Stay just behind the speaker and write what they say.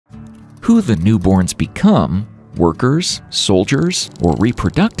Who the newborns become, workers, soldiers, or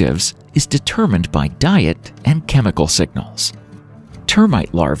reproductives, is determined by diet and chemical signals.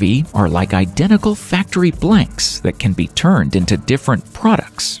 Termite larvae are like identical factory blanks that can be turned into different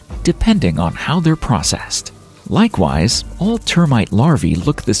products depending on how they're processed. Likewise, all termite larvae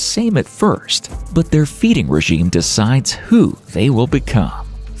look the same at first, but their feeding regime decides who they will become.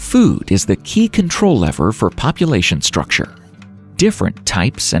 Food is the key control lever for population structure. Different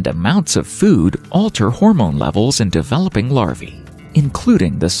types and amounts of food alter hormone levels in developing larvae,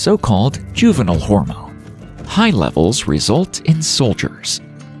 including the so-called juvenile hormone. High levels result in soldiers.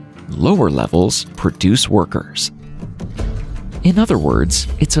 Lower levels produce workers. In other words,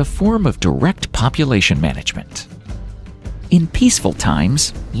 it's a form of direct population management. In peaceful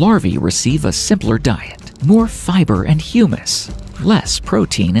times, larvae receive a simpler diet, more fiber and humus, less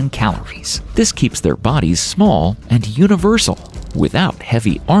protein and calories. This keeps their bodies small and universal, without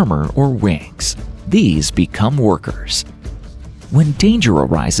heavy armor or wings. These become workers. When danger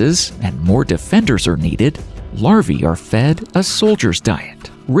arises and more defenders are needed, larvae are fed a soldier's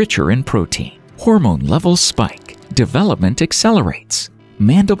diet, richer in protein. Hormone levels spike, development accelerates,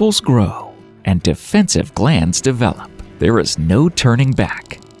 mandibles grow, and defensive glands develop. There is no turning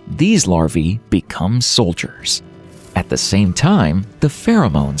back. These larvae become soldiers. At the same time, the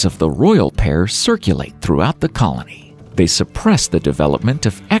pheromones of the royal pair circulate throughout the colony. They suppress the development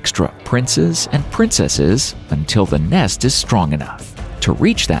of extra princes and princesses until the nest is strong enough. To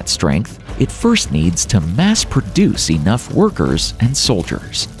reach that strength, it first needs to mass produce enough workers and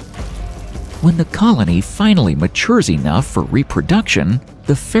soldiers. When the colony finally matures enough for reproduction,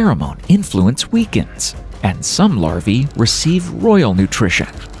 the pheromone influence weakens, and some larvae receive royal nutrition,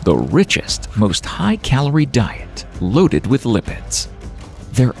 the richest, most high-calorie diet, loaded with lipids.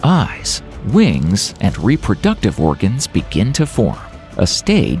 Their eyes, wings, and reproductive organs begin to form, a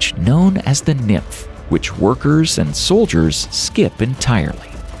stage known as the nymph, which workers and soldiers skip entirely.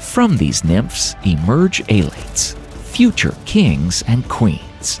 From these nymphs emerge alates, future kings and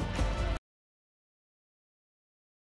queens.